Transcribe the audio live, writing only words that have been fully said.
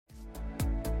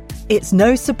It's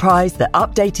no surprise that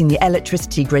updating the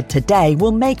electricity grid today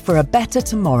will make for a better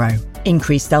tomorrow.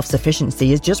 Increased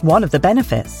self-sufficiency is just one of the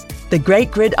benefits. The Great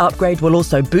Grid Upgrade will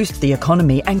also boost the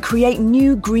economy and create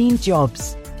new green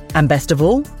jobs. And best of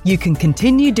all, you can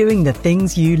continue doing the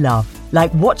things you love,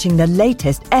 like watching the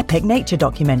latest epic nature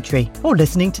documentary or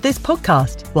listening to this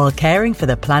podcast while caring for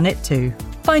the planet too.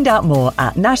 Find out more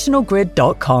at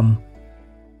nationalgrid.com.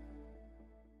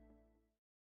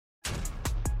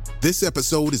 This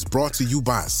episode is brought to you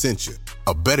by Essentia.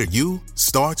 A better you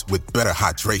starts with better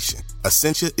hydration.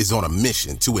 Essentia is on a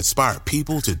mission to inspire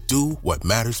people to do what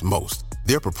matters most.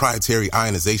 Their proprietary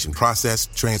ionization process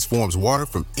transforms water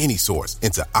from any source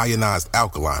into ionized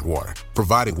alkaline water,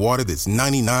 providing water that's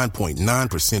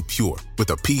 99.9% pure with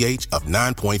a pH of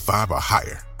 9.5 or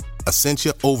higher.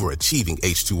 Essentia overachieving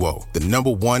H2O, the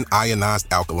 #1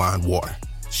 ionized alkaline water.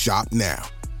 Shop now.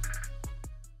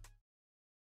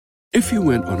 If you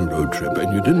went on a road trip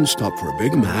and you didn't stop for a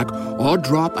Big Mac or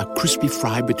drop a crispy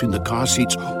fry between the car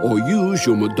seats or use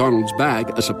your McDonald's bag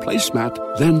as a placemat,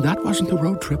 then that wasn't a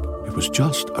road trip. It was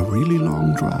just a really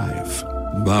long drive.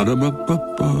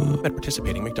 Ba-da-ba-ba-ba. At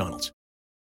participating McDonald's.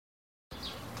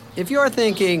 If you're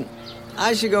thinking,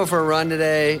 I should go for a run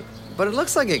today, but it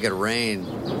looks like it could rain,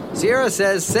 Sierra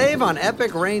says save on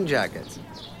Epic rain jackets.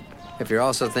 If you're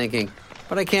also thinking,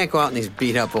 but I can't go out in these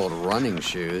beat-up old running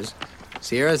shoes,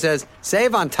 Sierra says,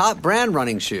 save on top brand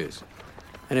running shoes.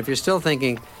 And if you're still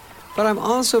thinking, but I'm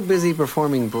also busy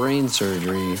performing brain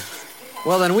surgery,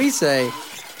 well, then we say,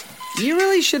 you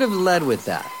really should have led with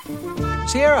that.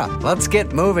 Sierra, let's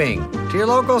get moving to your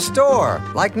local store,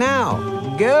 like now.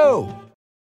 Go!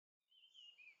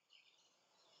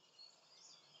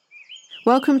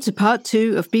 Welcome to part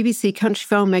 2 of BBC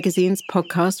Countryfile Magazine's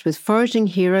podcast with foraging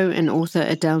hero and author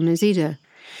Adele Nozida.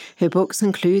 Her books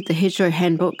include The Hedgerow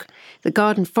Handbook, The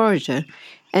Garden Forager,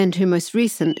 and her most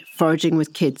recent, Foraging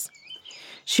with Kids.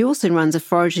 She also runs a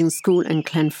foraging school in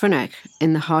Clanfrinach,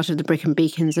 in the heart of the Brecon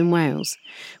Beacons in Wales,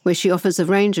 where she offers a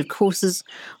range of courses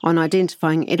on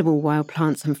identifying edible wild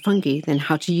plants and fungi, then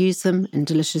how to use them in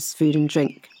delicious food and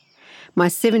drink. My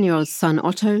 7-year-old son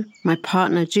Otto, my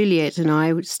partner Juliet and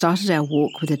I started our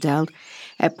walk with Adele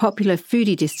at popular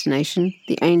foodie destination,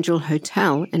 the Angel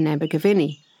Hotel in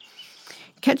Abergavenny.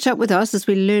 Catch up with us as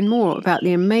we learn more about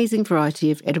the amazing variety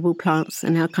of edible plants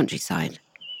in our countryside.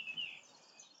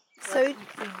 So,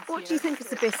 what do you think is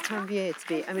the best time of year to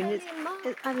be? I mean,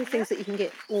 are there things that you can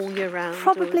get all year round?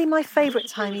 Probably my favourite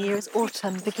time of year is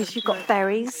autumn because you've got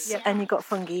berries and you've got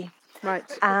fungi. Right.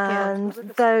 And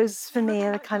those for me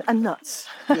are and nuts.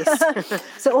 Yes.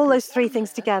 So all those three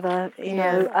things together,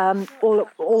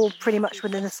 all pretty much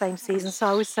within the same season. So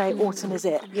I would say autumn is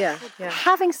it. Yeah.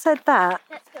 Having said that,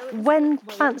 when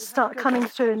plants start coming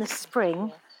through in the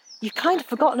spring, you've kind of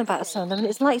forgotten about some of them, and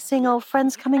it's like seeing old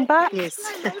friends coming back. Yes.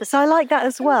 So I like that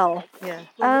as well. Yeah.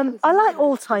 I like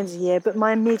all times of year, but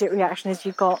my immediate reaction is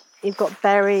you've got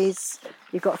berries,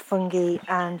 you've got fungi,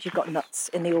 and you've got nuts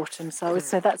in the autumn. So I would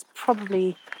say that's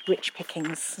probably rich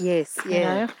pickings. Yes, yeah. You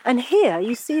know? And here,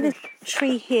 you see the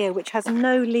tree here, which has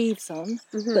no leaves on,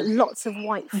 but lots of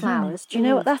white flowers. Do you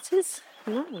know what that is?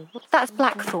 No. That's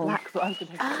blackthorn.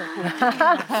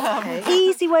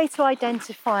 Easy way to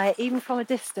identify it, even from a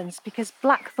distance, because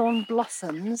blackthorn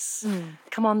blossoms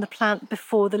come on the plant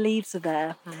before the leaves are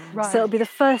there. Right. So it'll be the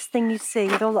first thing you see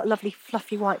with all that lovely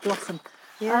fluffy white blossom.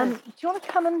 Yeah. Do you want to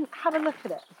come and have a look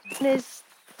at it? There's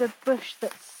the bush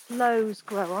that sloes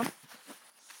grow on.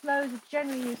 Sloes are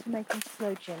generally used for making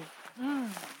sloe gin.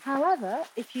 However,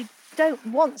 if you don't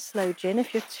want sloe gin,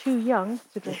 if you're too young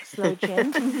to drink sloe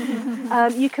gin,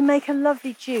 you can make a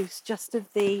lovely juice just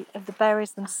of the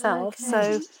berries themselves.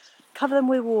 Okay. So cover them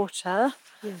with water,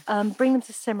 bring them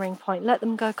to simmering point, let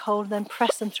them go cold, then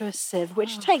press them through a sieve,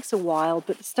 which takes a while,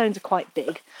 but the stones are quite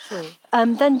big. Sure.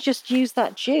 Then just use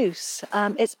that juice.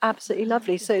 It's absolutely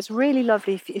lovely. So it's really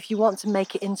lovely if you want to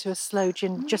make it into a sloe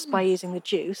gin just by using the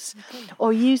juice,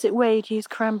 or use it where you'd use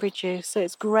cranberry juice. So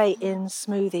it's great in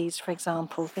smoothies, for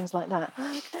example, things like that.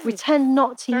 Okay. We tend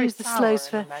not to use the sloes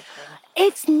for...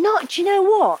 It's not, do you know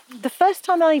what? The first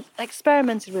time I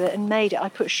experimented with it and made it, I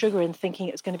put sugar in thinking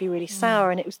it was going to be really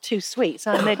sour, and it was too sweet.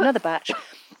 So I made another batch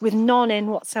with none in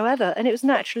whatsoever, and it was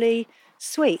naturally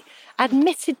sweet.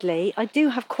 Admittedly, I do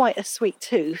have quite a sweet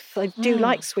tooth. I do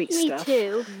like sweet stuff. Me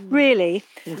too. Really.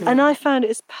 And I found it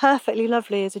was perfectly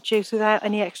lovely as a juice without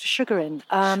any extra sugar in.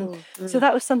 So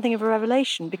that was something of a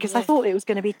revelation, because I thought it was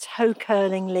going to be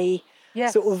toe-curlingly...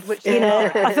 Yes, sort of,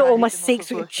 I thought all my cheeks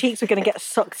were going to get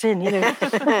sucked in,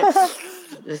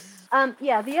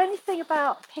 The only thing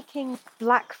about picking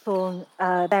blackthorn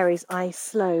berries,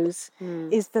 sloes,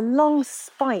 is the long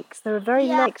spikes. There are very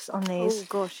legs on these. Oh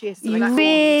gosh, yes. You like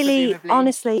really, thorns,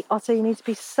 honestly, Otto, you need to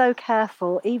be so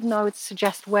careful. Even I would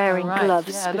suggest wearing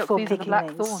gloves before these picking are the black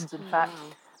these. thorns, in fact.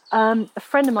 A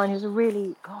friend of mine who's a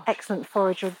really excellent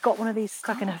forager got one of these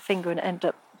stuck in her finger and ended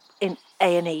up in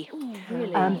A&E.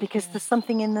 Really? Because there's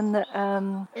something in them that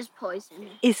It's poison.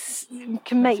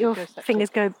 can make your fingers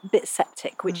go a bit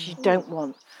septic, which you don't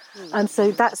want.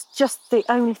 So that's just the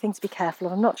only thing to be careful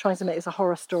of. I'm not trying to make this a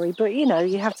horror story, but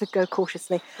you have to go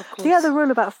cautiously. The other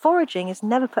rule about foraging is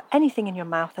never put anything in your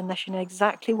mouth unless you know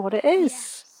exactly what it is.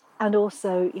 Yes. And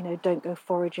also, don't go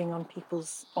foraging on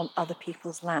other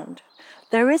people's land.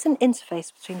 There is an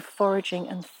interface between foraging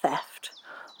and theft,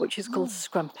 which is called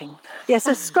scrumping. Yeah,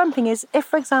 so scrumping is if,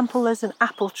 for example, there's an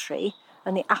apple tree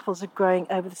and the apples are growing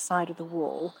over the side of the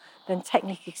wall, then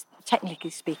technically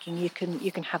speaking, you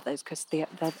can have those because they're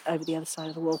over the other side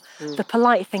of the wall. The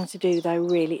polite thing to do, though,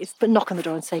 really, is to knock on the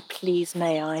door and say, "Please,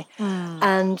 may I?"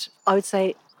 And I would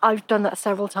say I've done that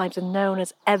several times, and no one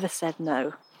has ever said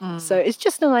no. So it's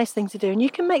just a nice thing to do, and you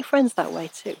can make friends that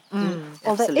way too.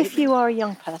 Although if you are a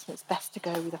young person, it's best to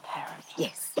go with a parent.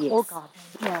 Yes. Or guardian.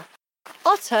 Yeah.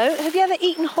 Otto, have you ever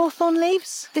eaten hawthorn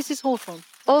leaves? This is hawthorn,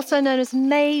 also known as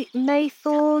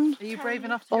maythorn. Are you brave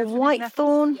enough to or go to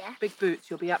whitethorn? Yeah. big boots?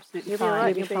 You'll be absolutely You'll be fine. all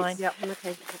right, you'll be fine. Yep.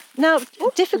 Okay. Now,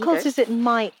 difficult as it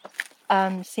might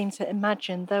seem to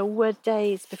imagine, there were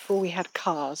days before we had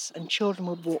cars and children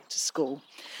would walk to school.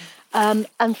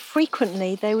 And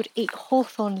frequently they would eat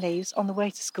hawthorn leaves on the way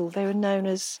to school. They were known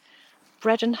as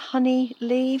bread and honey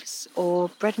leaves or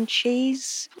bread and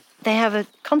cheese. They have a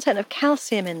content of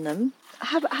calcium in them.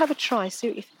 Have a try, see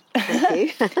what you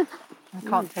think. Thank you. I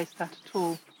can't taste that at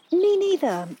all. Me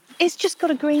neither. It's just got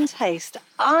a green taste.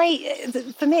 For me,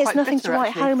 it's Quite nothing bitter, to write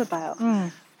actually. home about.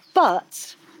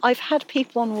 But I've had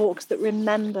people on walks that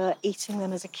remember eating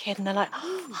them as a kid, and they're like,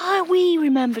 "Oh, we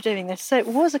remember doing this." So it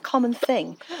was a common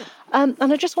thing. And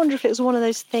I just wonder if it was one of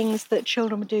those things that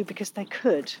children would do because they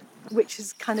could, which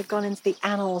has kind of gone into the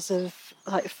annals of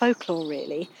folklore,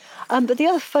 really. But the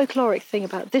other folkloric thing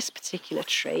about this particular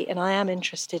tree, and I am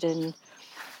interested in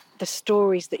the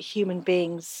stories that human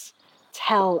beings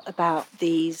tell about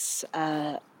these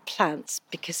plants,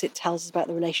 because it tells us about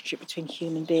the relationship between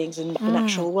human beings and the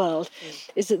natural world,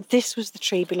 is that this was the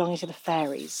tree belonging to the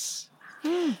fairies.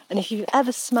 And if you've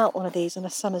ever smelt one of these on a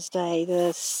summer's day,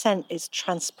 the scent is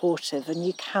transportive, and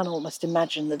you can almost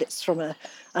imagine that it's from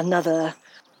another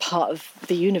part of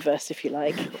the universe, if you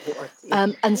like.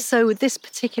 And so with this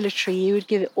particular tree, you would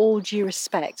give it all due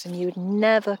respect, and you would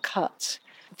never cut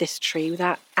this tree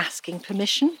without asking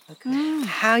permission.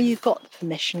 How you got the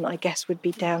permission, I guess, would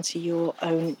be down to your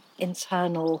own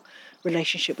internal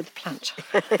relationship with the plant.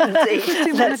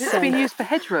 Interesting that it's been used for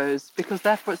hedgerows, because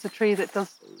therefore it's a tree that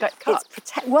does get cut.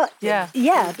 Yeah,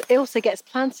 but it also gets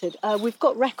planted. We've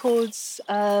got records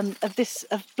of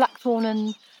blackthorn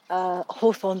and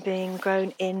hawthorn being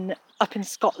grown up in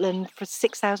Scotland for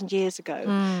 6,000 years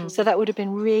ago. So that would have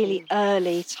been really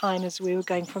early time as we were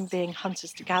going from being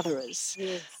hunters to gatherers.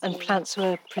 And plants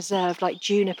were preserved, like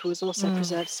juniper was also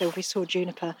preserved. So if we saw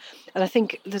juniper, and I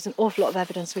think there's an awful lot of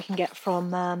evidence we can get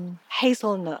from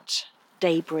hazelnut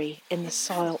debris in the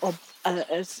soil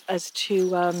as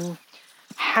to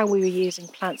how we were using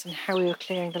plants and how we were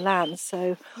clearing the land.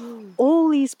 So all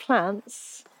these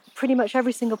plants, pretty much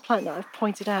every single plant that I've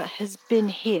pointed out, has been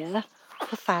here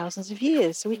for thousands of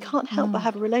years. So we can't help but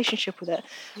have a relationship with it.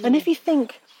 And if you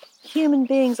think human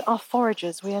beings are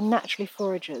foragers, we are naturally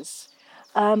foragers.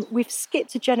 We've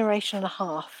skipped a generation and a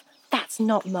half. That's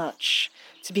not much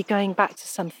to be going back to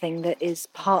something that is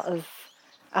part of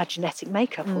our genetic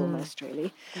makeup almost,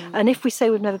 really. And if we say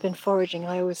we've never been foraging,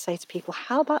 I always say to people,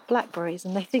 how about blackberries?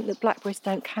 And they think that blackberries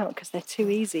don't count because they're too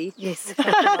easy. Yes.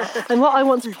 And what I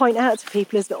want to point out to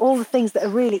people is that all the things that are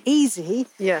really easy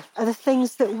are the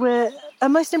things that are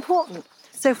most important.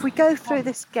 So if we go through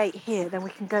this gate here, then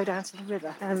we can go down to the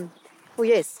river. Well,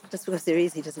 yes, just because they're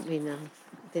easy doesn't mean they're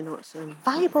not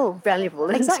Valuable.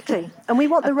 Exactly. And we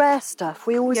want the rare stuff.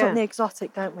 We always want the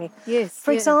exotic, don't we? Yes.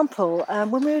 For example,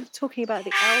 when we were talking about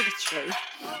the elder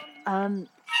tree,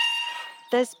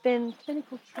 there's been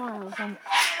clinical trials on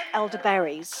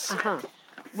elderberries,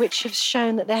 which have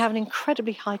shown that they have an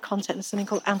incredibly high content of something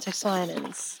called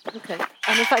anthocyanins. Okay.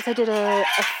 And in fact, I did a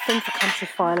thing for Country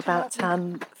File about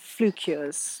flu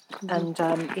cures and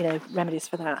remedies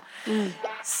for that.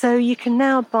 So you can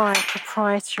now buy a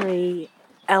proprietary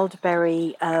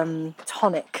elderberry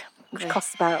tonic, which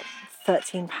costs about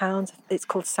 £13. It's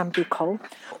called sambucol.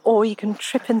 Or you can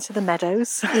trip into the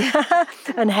meadows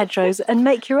and hedgerows and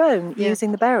make your own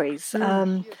using the berries.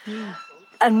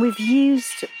 And we've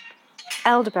used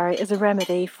elderberry as a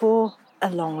remedy for a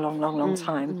long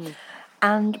time.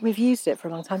 And we've used it for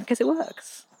a long time because it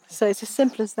works. So it's as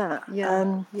simple as that.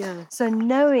 So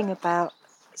knowing about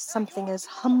something as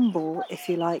humble, if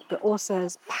you like, but also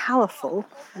as powerful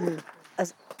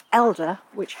as elder,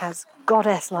 which has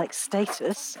goddess-like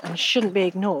status and shouldn't be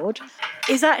ignored,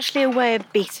 is actually a way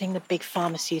of beating the big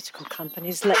pharmaceutical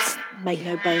companies. Let's make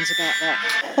no bones about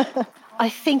that. I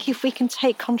think if we can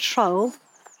take control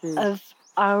of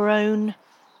our own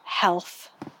health,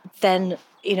 then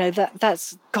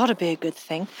that's got to be a good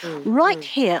thing. Right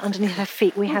here underneath her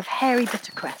feet we have hairy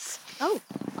bittercress.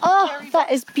 Oh,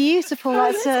 that is beautiful.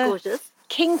 That's gorgeous.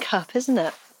 King cup, isn't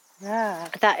it? Yeah.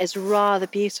 That is rather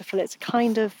beautiful. It's a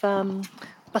kind of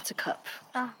buttercup.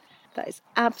 That is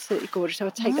absolutely gorgeous. I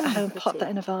would take that home and pop that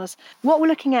in a vase. What we're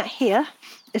looking at here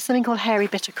is something called hairy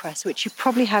bittercress, which you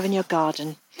probably have in your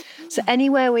garden. So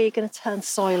anywhere where you're going to turn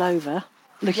soil over,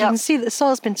 look, you can see that the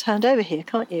soil's been turned over here,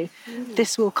 can't you?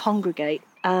 This will congregate.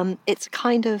 It's a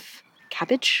kind of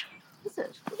cabbage. Is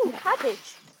it? Oh,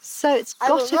 cabbage. So it's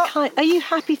got a kind... Are you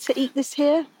happy to eat this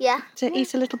here? Yeah. To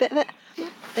eat a little bit of it? Yeah.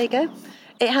 There you go.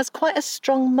 It has quite a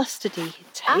strong mustardy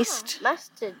taste.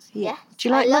 Mustard, yeah. Do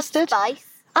you like mustard? I love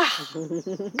Ah,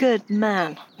 spice. good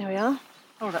man. There we are.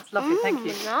 Oh, that's lovely, thank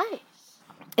you. Nice.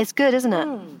 It's good, isn't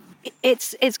it?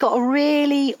 It's got a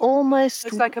really almost...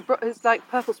 It's like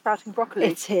purple sprouting broccoli.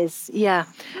 It is, yeah.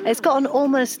 It's got an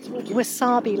almost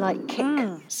wasabi-like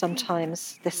kick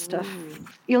sometimes, this stuff.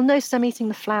 You'll notice I'm eating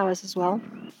the flowers as well.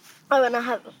 I want to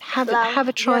have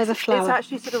a try of the flower. It's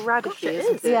actually sort of radishy,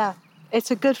 isn't it? Yeah,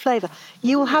 it's a good flavour.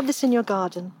 You will have this in your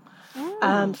garden,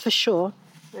 for sure.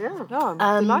 Yeah, no,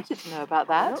 I'm delighted to know about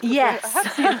that. Yes. I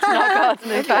have seen it in our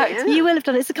garden, in fact. You will have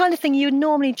done it. It's the kind of thing you would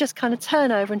normally just kind of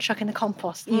turn over and chuck in the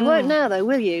compost. You won't now, though,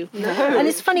 will you? No. And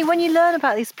it's funny, when you learn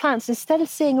about these plants, instead of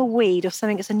seeing a weed or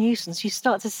something that's a nuisance, you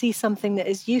start to see something that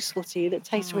is useful to you, that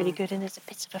tastes really good and is a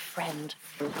bit of a friend.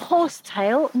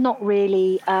 Horsetail, not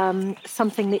really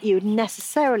something that you would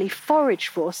necessarily forage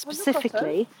for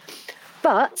specifically,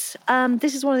 but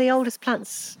this is one of the oldest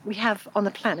plants we have on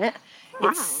the planet.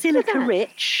 It's silica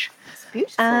rich. It's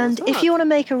beautiful. And if you want to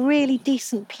make a really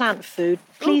decent plant food,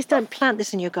 please don't plant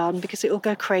this in your garden because it will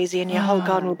go crazy and your whole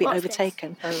garden will be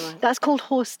overtaken. That's called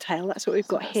horsetail. That's what we've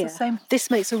got here. This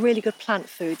makes a really good plant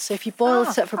food. So if you boil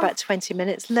it up for about 20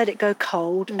 minutes, let it go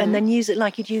cold, and then use it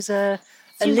like you'd use a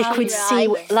liquid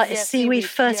seaweed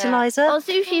fertiliser. Or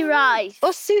sushi rice. Or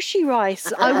sushi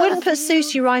rice. I wouldn't put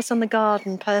sushi rice on the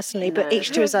garden personally, but each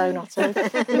to his own, Otto.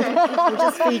 We'll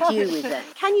just feed you with it.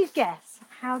 Can you guess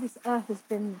how this earth has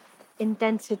been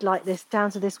indented like this down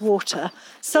to this water?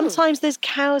 Sometimes there's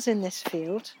cows in this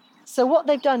field. So what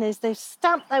they've done is they've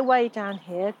stamped their way down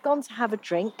here, gone to have a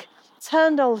drink,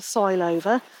 turned all the soil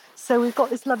over. So we've got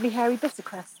this lovely hairy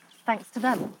bittercress, thanks to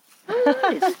them.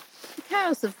 The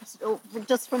cows have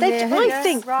just from here. I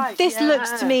think this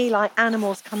looks to me like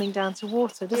animals coming down to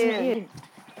water, doesn't it?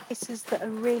 Places that are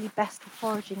really best for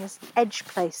foraging is edge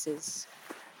places.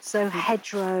 So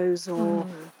hedgerows or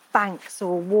banks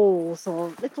or walls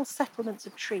or little settlements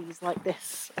of trees like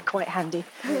this are quite handy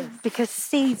because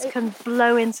seeds can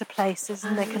blow into places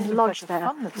and they can lodge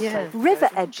there. River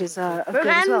edges are good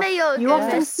as well. You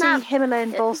often see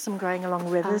Himalayan balsam growing along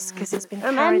rivers because it's been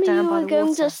carried down by the water. Remember you were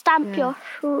going to stamp your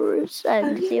shoes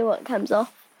and see what comes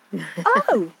off?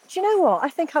 Oh, do you know what? I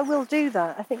think I will do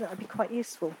that. I think that would be quite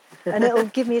useful. And it'll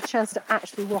give me a chance to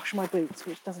actually wash my boots,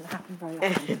 which doesn't happen very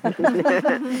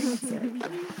often.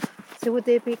 So would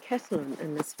there be cattle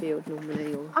in this field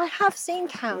normally? Or? I have seen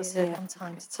cows here from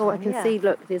time to time. Oh, I can see,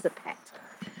 look, there's a pet.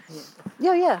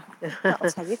 Yeah. That'll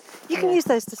tell you. You can use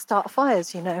those to start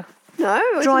fires, you know. No,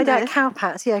 dried out cow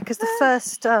pats, because the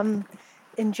first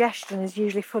ingestion is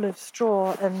usually full of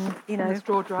straw and, the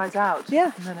straw dries out.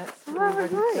 Yeah. And then it's ready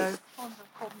to go.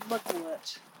 Called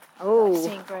mugwort. Oh. I've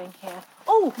seen growing here.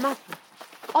 Oh, madam.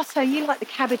 Otto, you like the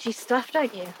cabbagey stuff,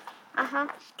 don't you? Uh-huh.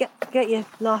 Get your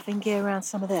laughing gear around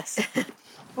some of this.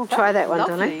 We'll try that one,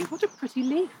 lovely. darling. What a pretty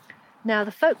leaf. Now,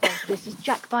 the folk name for this is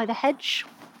Jack by the Hedge.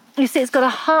 You see, it's got a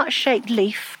heart-shaped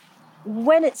leaf.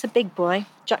 When it's a big boy,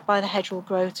 Jack by the Hedge will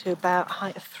grow to about a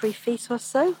height of 3 feet or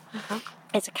so.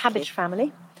 It's a cabbage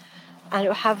family, and it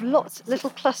will have lots,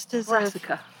 little clusters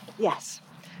Brassica. Yes.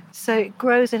 So it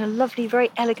grows in a lovely,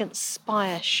 very elegant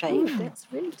spire shape. That's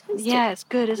really tasty. Yeah, it's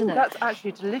good, isn't it? That's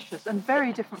actually delicious and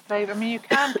very different flavour. I mean, you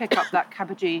can pick up that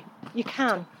cabbagey You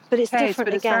can, but it's taste, different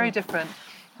but it's again. very different.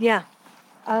 Yeah.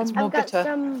 It's more I've got bitter,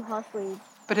 some half-weed.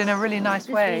 but in a really nice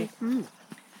way.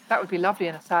 That would be lovely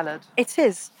in a salad. It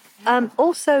is.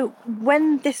 Also,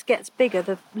 when this gets bigger,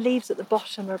 the leaves at the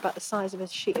bottom are about the size of a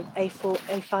sheet of A4,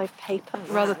 A5 paper.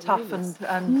 Rather tough and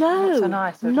no, not so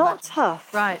nice. not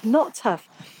tough. Right. Not tough.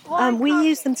 We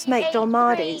use them to make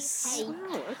dolmades.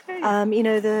 You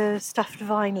know, the stuffed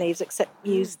vine leaves, except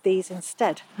use these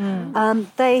instead.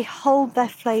 They hold their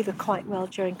flavour quite well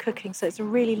during cooking, so it's a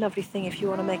really lovely thing if you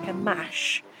want to make a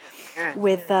mash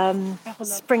with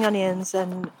spring onions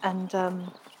and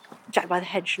Jack by the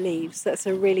Hedge leaves. That's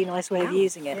a really nice way of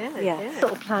using it. Yeah.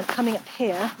 Little plant coming up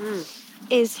here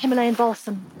is Himalayan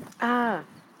balsam.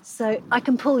 So I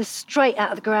can pull this straight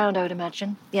out of the ground, I would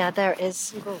imagine. Yeah, there it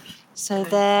is. So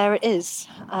there it is.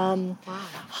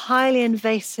 Highly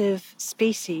invasive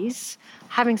species.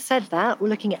 Having said that, we're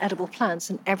looking at edible plants,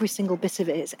 and every single bit of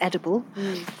it is edible.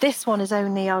 This one is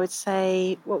only, I would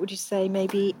say, what would you say,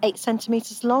 maybe 8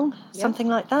 centimetres long, something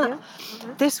like that.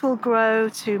 This will grow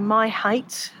to my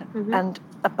height and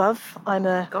above. I'm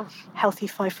a healthy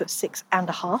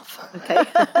 5'6.5". Okay.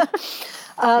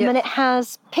 And it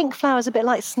has pink flowers, a bit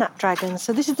like snapdragons.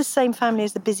 So this is the same family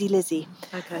as the busy lizzie.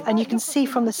 Okay. And you can see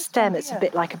from the stem, it's a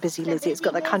bit like a busy lizzie. It's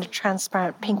got that kind of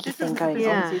transparent pinky thing going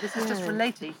on. This is just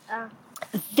related.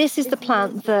 This is the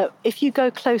plant that, if you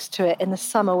go close to it in the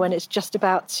summer when it's just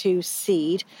about to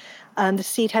seed, the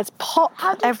seed heads pop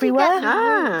everywhere.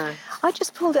 I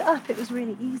just pulled it up. It was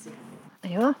really easy.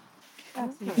 There you are.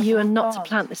 You are not to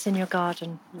plant this in your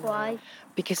garden. Why?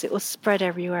 Because it will spread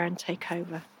everywhere and take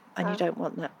over, and you don't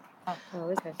want that.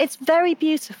 It's very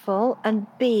beautiful, and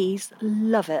bees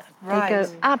love it. They go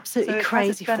absolutely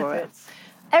crazy for it.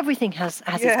 Everything has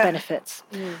its benefits.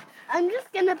 I'm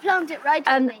just going to plant it right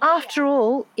And after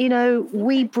all, you know,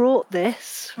 we brought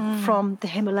this from the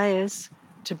Himalayas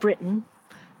to Britain.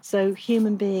 So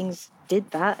human beings did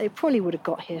that. It probably would have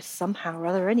got here somehow or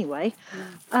other anyway.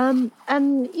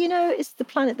 And, you know, it's the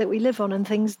planet that we live on, and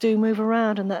things do move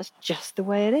around, and that's just the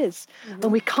way it is.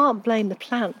 And we can't blame the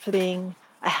plant for being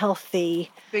a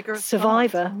healthy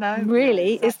survivor. No,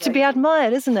 really. exactly. It's to be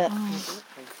admired, isn't it?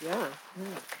 Yeah.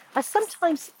 I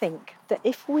sometimes think that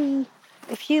if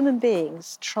human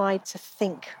beings tried to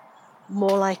think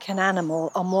more like an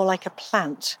animal or more like a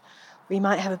plant, we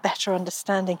might have a better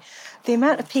understanding. The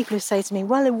amount of people who say to me,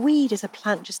 well, a weed is a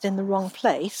plant just in the wrong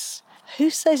place. Who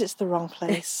says it's the wrong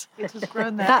place? It has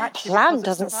grown there. That plant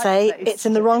doesn't say it's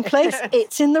in the wrong place,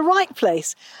 it's in the right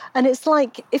place. And it's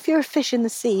like, if you're a fish in the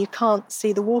sea, you can't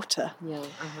see the water.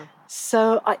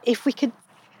 So if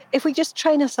we just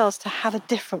train ourselves to have a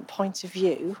different point of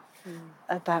view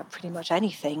about pretty much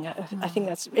anything, I think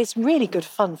it's really good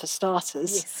fun for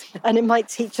starters, and it might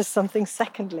teach us something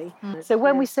secondly. So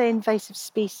when we say invasive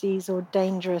species or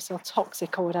dangerous or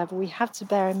toxic or whatever, we have to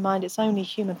bear in mind it's only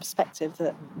human perspective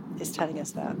that is telling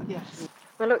us that.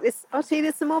 Well, look,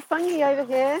 there's some more fungi over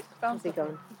here. Where's he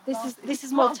gone? This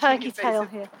is more turkey tail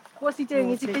here. What's he doing?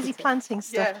 Is he busy planting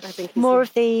stuff? I think More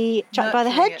of the Jack by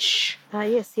the Hedge.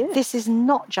 yes. This is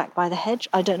not Jack by the Hedge.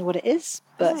 I don't know what it is,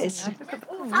 but it's...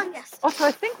 fungus. Also,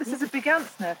 I think this is a big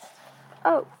ant's nest.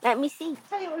 Oh, let me see.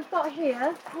 Tell you what we've got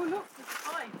here. Oh, look, it's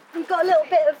fine. We've got a little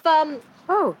bit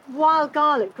of wild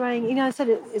garlic growing. You know, I said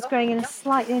it's growing in a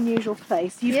slightly unusual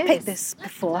place. You've picked this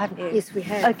before, haven't you? Yes, we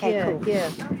have. Okay, cool.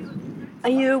 Yeah. Are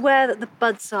you aware that the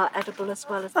buds are edible as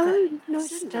well as the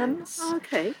stems? Oh,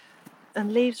 okay.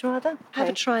 And leaves, rather? Have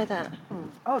a try that.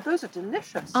 Oh, those are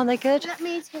delicious. Aren't they good? Let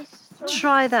me taste.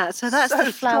 Try that. So that's So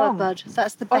the flower strong. bud.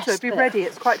 That's the best Also, be bit. ready.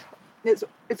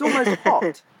 It's almost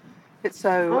hot. It's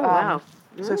so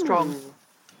so strong.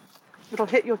 It'll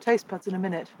hit your taste buds in a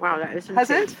minute. Wow, that is Has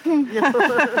it?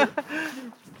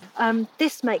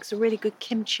 This makes a really good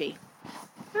kimchi.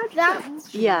 That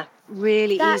Yeah,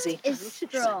 really easy. is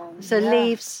strong. So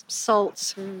leaves,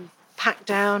 salt, pack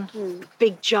down,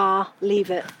 big jar,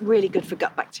 leave it. Really good for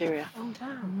gut bacteria.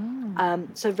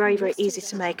 So very, very easy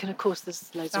to make. And of course,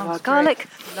 there's loads of wild garlic.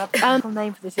 The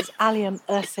name for this is Allium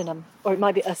ursinum, or it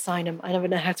might be ursinum. I never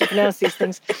know how to pronounce these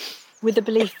things. With the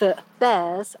belief that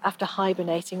bears, after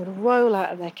hibernating, would roll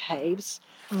out of their caves,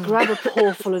 grab a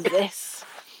pawful of this,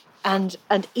 and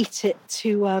eat it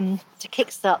to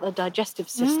kickstart the digestive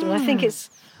system. And I think it's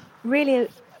really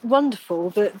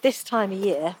wonderful that this time of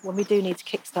year, when we do need to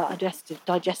kickstart our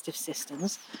digestive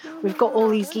systems, we've got all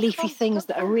these leafy things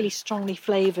that are really strongly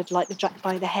flavoured, like the Jack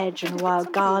by the Hedge and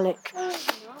wild garlic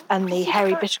and the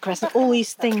hairy bittercress, and all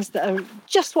these things that are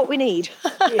just what we need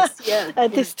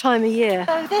at this time of year.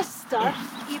 So this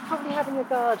stuff you probably have in your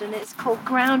garden. It's called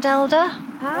ground elder.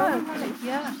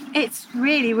 It's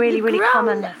really, really, really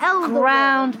common.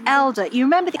 Ground elder. You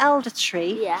remember the elder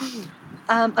tree? Yeah.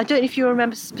 I don't know if you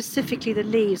remember specifically the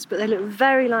leaves, but they look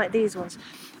very like these ones.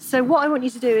 So what I want you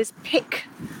to do is pick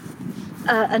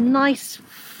a nice,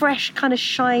 fresh, kind of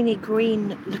shiny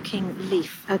green-looking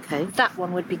leaf. Okay. That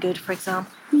one would be good, for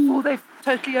example. Before they've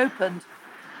totally opened.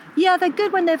 Yeah, they're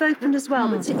good when they've opened as well,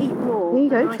 but to eat raw, There you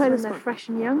go, nice try when this they're one. fresh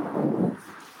and young.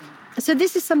 So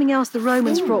this is something else the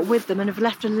Romans brought with them and have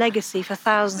left a legacy for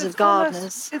thousands of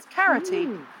gardeners. It's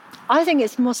carroty. I think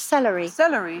it's more celery.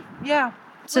 Celery, yeah.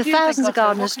 So What do you think, thousands of Otto? What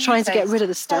gardeners can you trying to get taste? rid of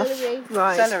the stuff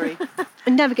Right. Celery.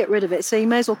 and never get rid of it. So you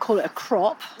may as well call it a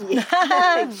crop. Yeah,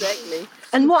 exactly.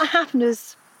 And what happened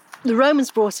is the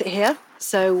Romans brought it here.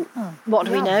 So what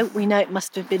do we know? We know it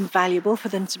must have been valuable for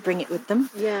them to bring it with them.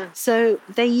 Yeah. So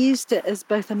they used it as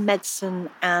both a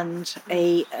medicine and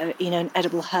an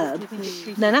edible herb.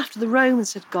 And then after the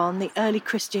Romans had gone, the early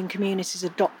Christian communities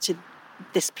adopted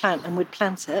this plant and would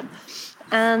plant it.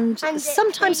 And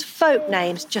sometimes folk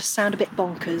names just sound a bit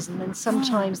bonkers, and then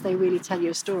sometimes they really tell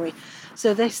you a story.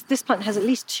 So this plant has at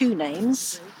least 2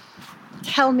 names.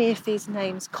 Tell me if these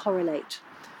names correlate.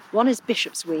 One is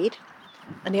bishop's weed,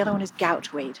 and the other one is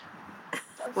gout weed.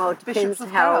 Well, it depends Bishops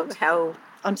of how gout.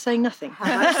 I'm saying nothing.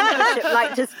 much the bishop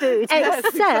liked his food.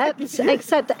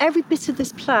 Except that every bit of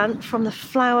this plant, from the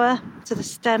flower to the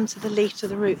stem to the leaf to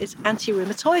the root, is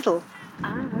anti-rheumatoidal.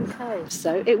 Ah, okay.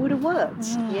 So it would have worked.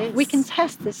 Yes. We can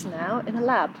test this now in a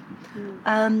lab.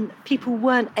 People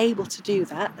weren't able to do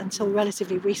that until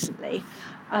relatively recently.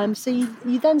 So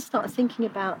you then start thinking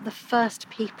about the first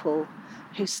people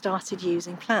who started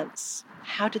using plants.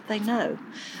 How did they know?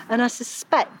 And I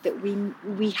suspect that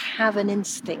we have an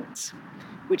instinct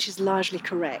which is largely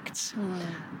correct.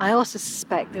 I also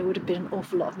suspect there would have been an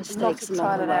awful lot of mistakes along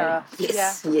trial the and way. error.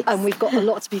 Yes, Yeah. yes. And we've got a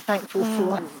lot to be thankful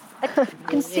for. You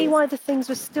can see why the things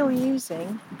we're still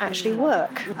using actually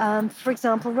work. For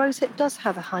example, rosehip does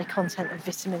have a high content of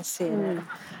vitamin C in it.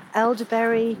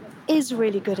 Elderberry is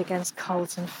really good against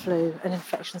colds and flu and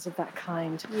infections of that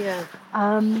kind. Yeah.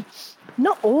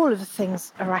 Not all of the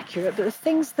things are accurate, but the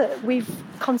things that we've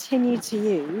continued to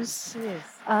use,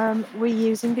 we're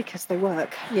using because they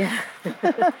work. Yeah.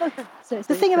 So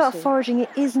the thing about foraging,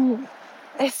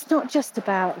 it's not just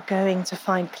about going to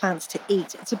find plants to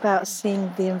eat. It's about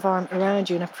seeing the environment around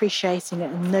you and appreciating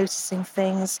it and noticing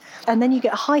things. And then you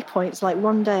get high points, like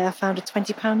one day I found a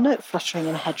 £20 note fluttering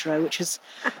in a hedgerow, which is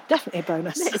definitely a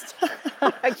bonus.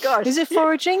 Oh my gosh. Is it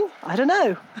foraging? I don't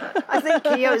know. I think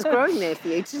it was growing there for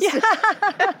you,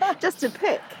 just to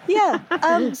pick. Yeah.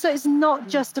 So it's not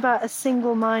just about a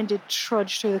single-minded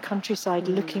trudge through the countryside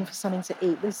looking for something to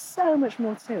eat. There's so much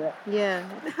more to it. Yeah.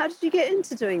 How did you get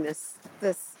into doing this?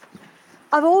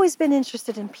 I've always been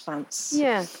interested in plants.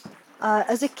 Yeah.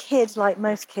 As a kid, like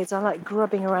most kids, I like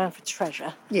grubbing around for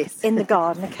treasure. Yes. In the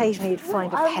garden. Occasionally you'd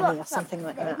find a penny or something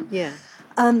like that. Yeah.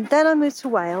 Then I moved to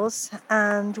Wales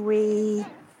and we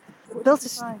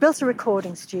built a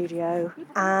recording studio,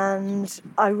 and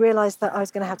I realised that I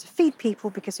was going to have to feed people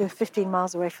because we were 15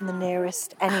 miles away from the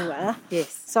nearest anywhere.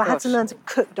 Yes. So I had to learn to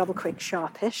cook double quick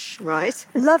sharpish. Right.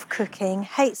 Love cooking,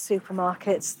 hate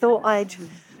supermarkets, thought I'd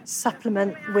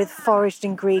supplement with foraged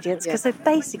ingredients because they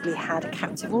basically had a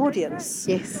captive audience.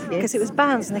 Yes. Because it was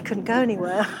bans and they couldn't go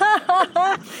anywhere.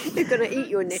 You're going to eat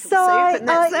your neck of soup, So and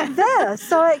that's it.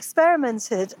 So I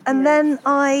experimented, and then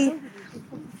I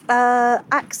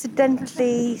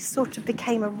accidentally sort of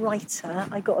became a writer.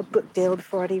 I got a book deal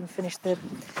before I'd even finished the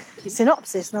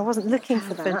synopsis, and I wasn't looking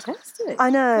for that. Fantastic. I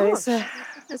know.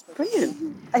 That's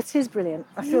brilliant. It is brilliant.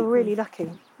 I feel really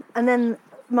lucky. And then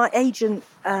my agent,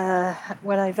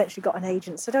 when I eventually got an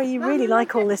agent, said, "Oh, you really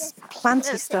like all this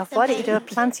planty stuff. Why don't you do a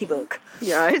planty book?"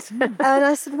 Right. And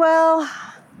I said, "Well,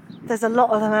 there's a lot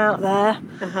of them out there."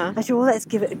 Uh-huh. I said, "Well, let's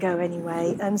give it a go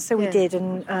anyway." And so we did,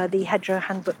 and the Hedgerow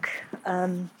Handbook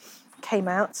came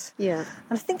out. Yeah.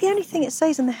 And I think the only thing it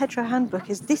says in the Hedgerow Handbook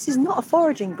is this is not a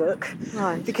foraging book.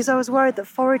 Right. Because I was worried that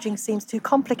foraging seems too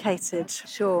complicated.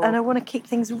 Sure. And I want to keep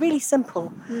things really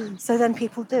simple. So then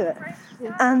people do it.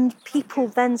 And people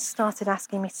then started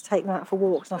asking me to take them out for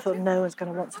walks, and I thought no one's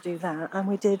going to want to do that. And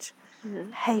we did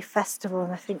Hay Festival,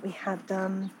 and I think we had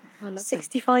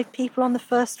 65 people on the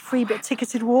first free but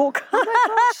ticketed walk. Oh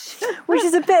my gosh. Which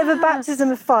is a bit of a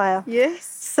baptism of fire. Yes.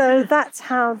 So that's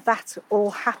how that all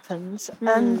happened,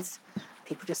 and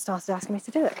people just started asking me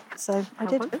to do it. So I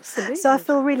did. Absolutely. So I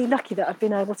feel really lucky that I've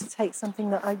been able to take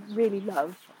something that I really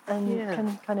love and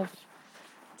can kind of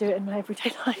do it in my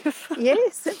everyday life.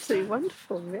 Yes, absolutely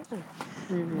wonderful. Yeah.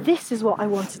 This is what I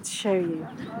wanted to show you,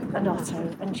 and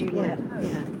Otto and Juliet.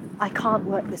 Yeah. I can't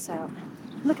work this out.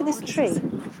 Look at this tree.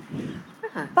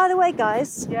 By the way,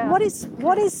 guys, what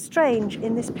is strange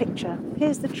in this picture?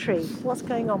 Here's the tree. What's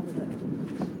going on with it?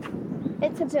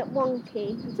 It's a bit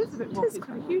wonky. It is a bit wonky. It's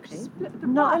quite a huge split.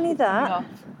 Not only that,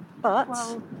 but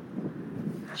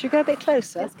Should we go a bit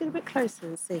closer? Let's get a bit closer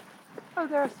and see. Oh,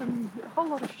 there are a whole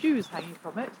lot of shoes hanging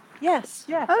from it. Yes.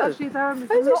 Yes, Oh. actually there are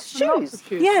there's lots and lots of shoes.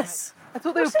 shoes. Yes. I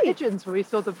thought they were pigeons when we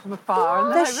saw them from afar.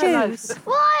 And They're then I realised shoes.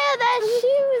 Why are there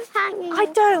shoes hanging? I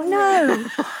don't know.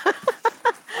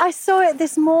 I saw it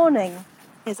this morning.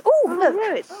 Look.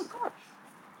 Right. Oh, gosh.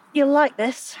 You'll like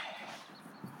this.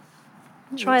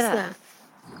 Try What's that.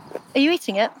 Are you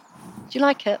eating it? Do you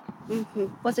like it? Mm-hmm.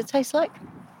 What does it taste like?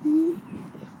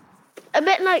 A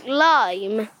bit like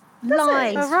lime.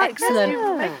 Lime. Oh, right. Excellent.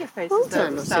 You make your faces Well look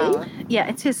done, sour. Yeah,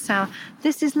 it is sour.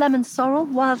 This is lemon sorrel,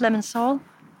 wild lemon sorrel,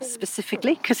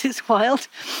 specifically because it's wild.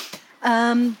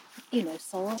 You know,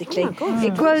 sorrel.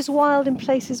 It grows wild in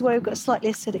places where we've got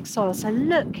slightly acidic soil. So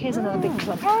look, here's another big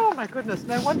clump. Oh, my goodness.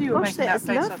 No wonder you were Gosh, making that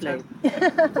that's face. lovely.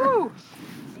 Oh,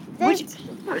 Oh, it's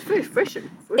very refreshing.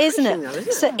 Isn't Refreshing, it? though,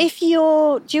 isn't So if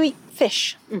do you eat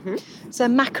fish? Mm-hmm. So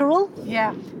mackerel,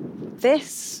 yeah.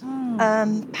 this,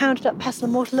 pounded up pestle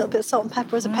and water, a little bit of salt and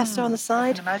pepper as a pesto on the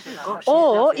side. Imagine that.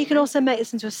 Or you can also make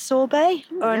this into a sorbet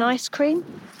or an ice cream.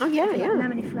 Oh, yeah.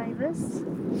 Lemony flavours.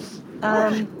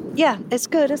 Yeah, it's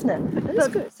good, isn't it? It is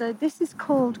good. So this is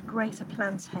called Greater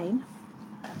Plantain.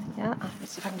 Yeah,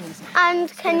 let's see if I can do this.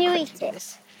 And can you eat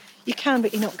it? You can,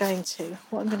 but you're not going to.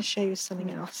 What I'm going to show you is something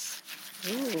else.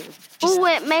 Oh,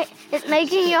 it's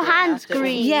making your hands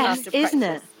green. Yes, isn't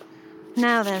it?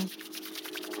 Now then.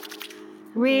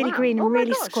 Really green and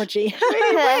really squodgy.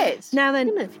 Really wet. Now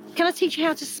then, can I teach you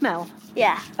how to smell?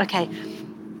 Yeah. Okay.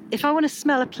 If I want to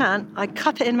smell a plant, I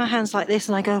cup it in my hands like this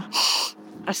and I go,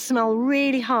 I smell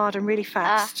really hard and really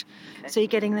fast. So you're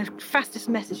getting the fastest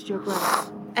message to your brain.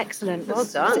 Excellent. Well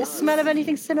done. Does it smell of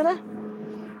anything similar?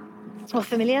 Or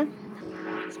familiar?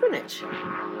 Spinach.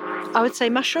 I would say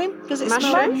mushroom. Does it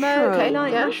Mushroom? smell Okay,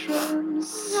 like yeah.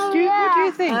 mushrooms? What do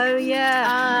you think? Oh,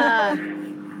 yeah.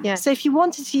 Yeah. So if you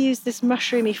wanted to use this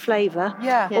mushroomy flavour,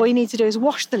 Yeah. all you need to do is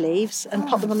wash the leaves and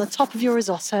pop them on the top of your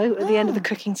risotto at the end of the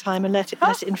cooking time and let it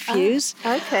infuse.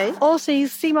 Okay. Also, you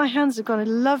see my hands have got a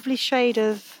lovely shade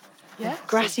of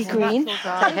grassy green.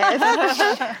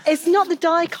 It's not the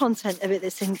dye content of it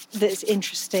that's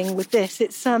interesting with this.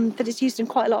 It's that it's used in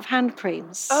quite a lot of hand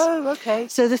creams. Oh, okay.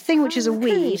 So the thing which is a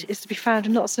weed is to be found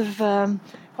in lots of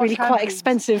really hand quite creams.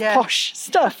 expensive, Yeah. posh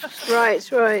stuff. Right.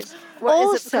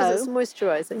 What, is it because Also- it's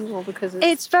moisturising or because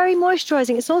It's very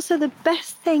moisturising. It's also the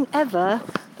best thing ever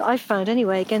that I've found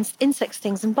anyway against insect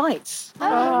stings and bites.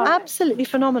 Absolutely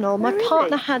phenomenal. My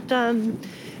partner had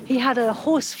he had a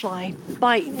horsefly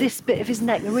bite this bit of his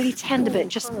neck, a really tender bit,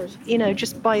 just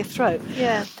by your throat.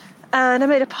 Yeah. And I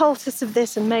made a poultice of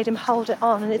this and made him hold it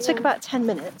on, and it took about 10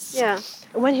 minutes. Yeah.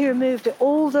 And when he removed it,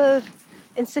 all the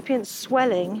incipient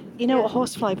swelling, you know what a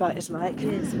horsefly bite is like,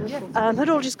 had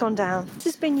all just gone down. This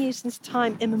has been used since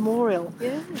time immemorial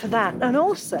for that. And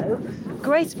also,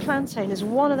 Greater Plantain is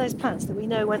one of those plants that we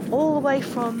know went all the way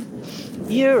from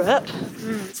Europe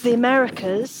to the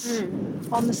Americas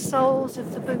on the soles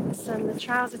of the boots and the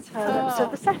trouser turnips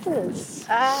of the settlers.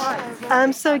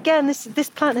 So again, this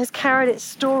plant has carried its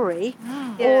story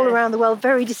all around the world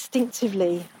very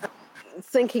distinctively.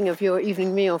 Thinking of your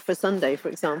evening meal for Sunday, for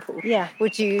example. Yeah.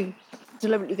 Would you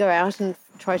deliberately go out and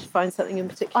try to find something in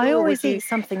particular? I or always would you- eat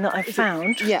something that I've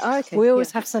found. Yeah, okay. We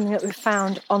always have something that we've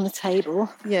found on the table.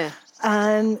 Yeah.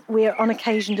 And we on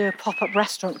occasion do a pop-up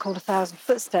restaurant called 1,000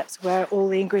 Footsteps, where all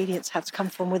the ingredients have to come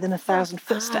from within 1,000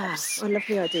 footsteps. A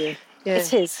lovely idea. Yeah.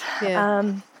 It is.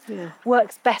 Yeah.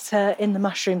 Works better in the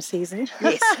mushroom season.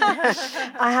 Yes.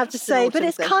 I have to say, but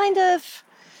it's kind of.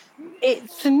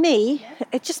 For me,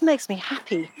 it just makes me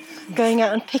happy going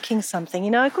out and picking something. You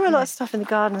know, I grew a lot of stuff in the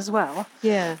garden as well.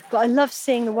 Yeah. But I love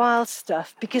seeing the wild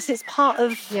stuff because it's part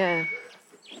of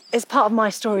my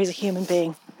story as a human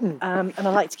being. And I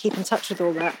like to keep in touch with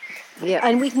all that. Yeah.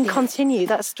 And we can continue,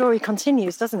 that story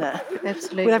continues, doesn't it?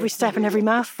 Absolutely. With every step and every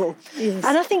mouthful. Yes.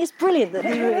 And I think it's brilliant that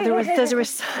there's a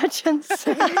resurgence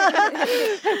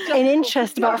in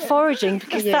interest about foraging,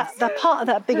 because that part of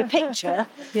that bigger picture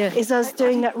is us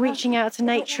doing that, reaching out to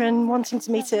nature and wanting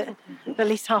to meet it at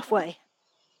least halfway.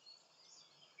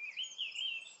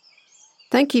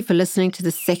 Thank you for listening to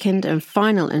the second and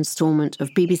final instalment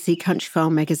of BBC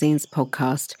Countryfile Magazine's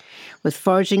podcast with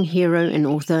foraging hero and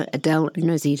author Adele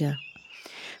Nozida.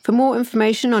 For more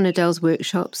information on Adele's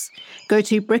workshops, go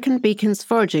to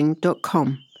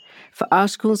brickandbeaconsforaging.com. For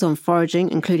articles on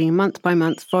foraging, including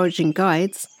month-by-month foraging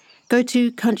guides, go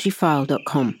to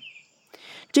countryfile.com.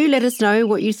 Do let us know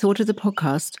what you thought of the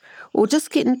podcast, or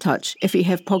just get in touch if you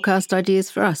have podcast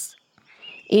ideas for us.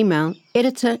 Email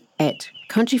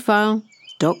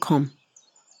editor@countryfile.com.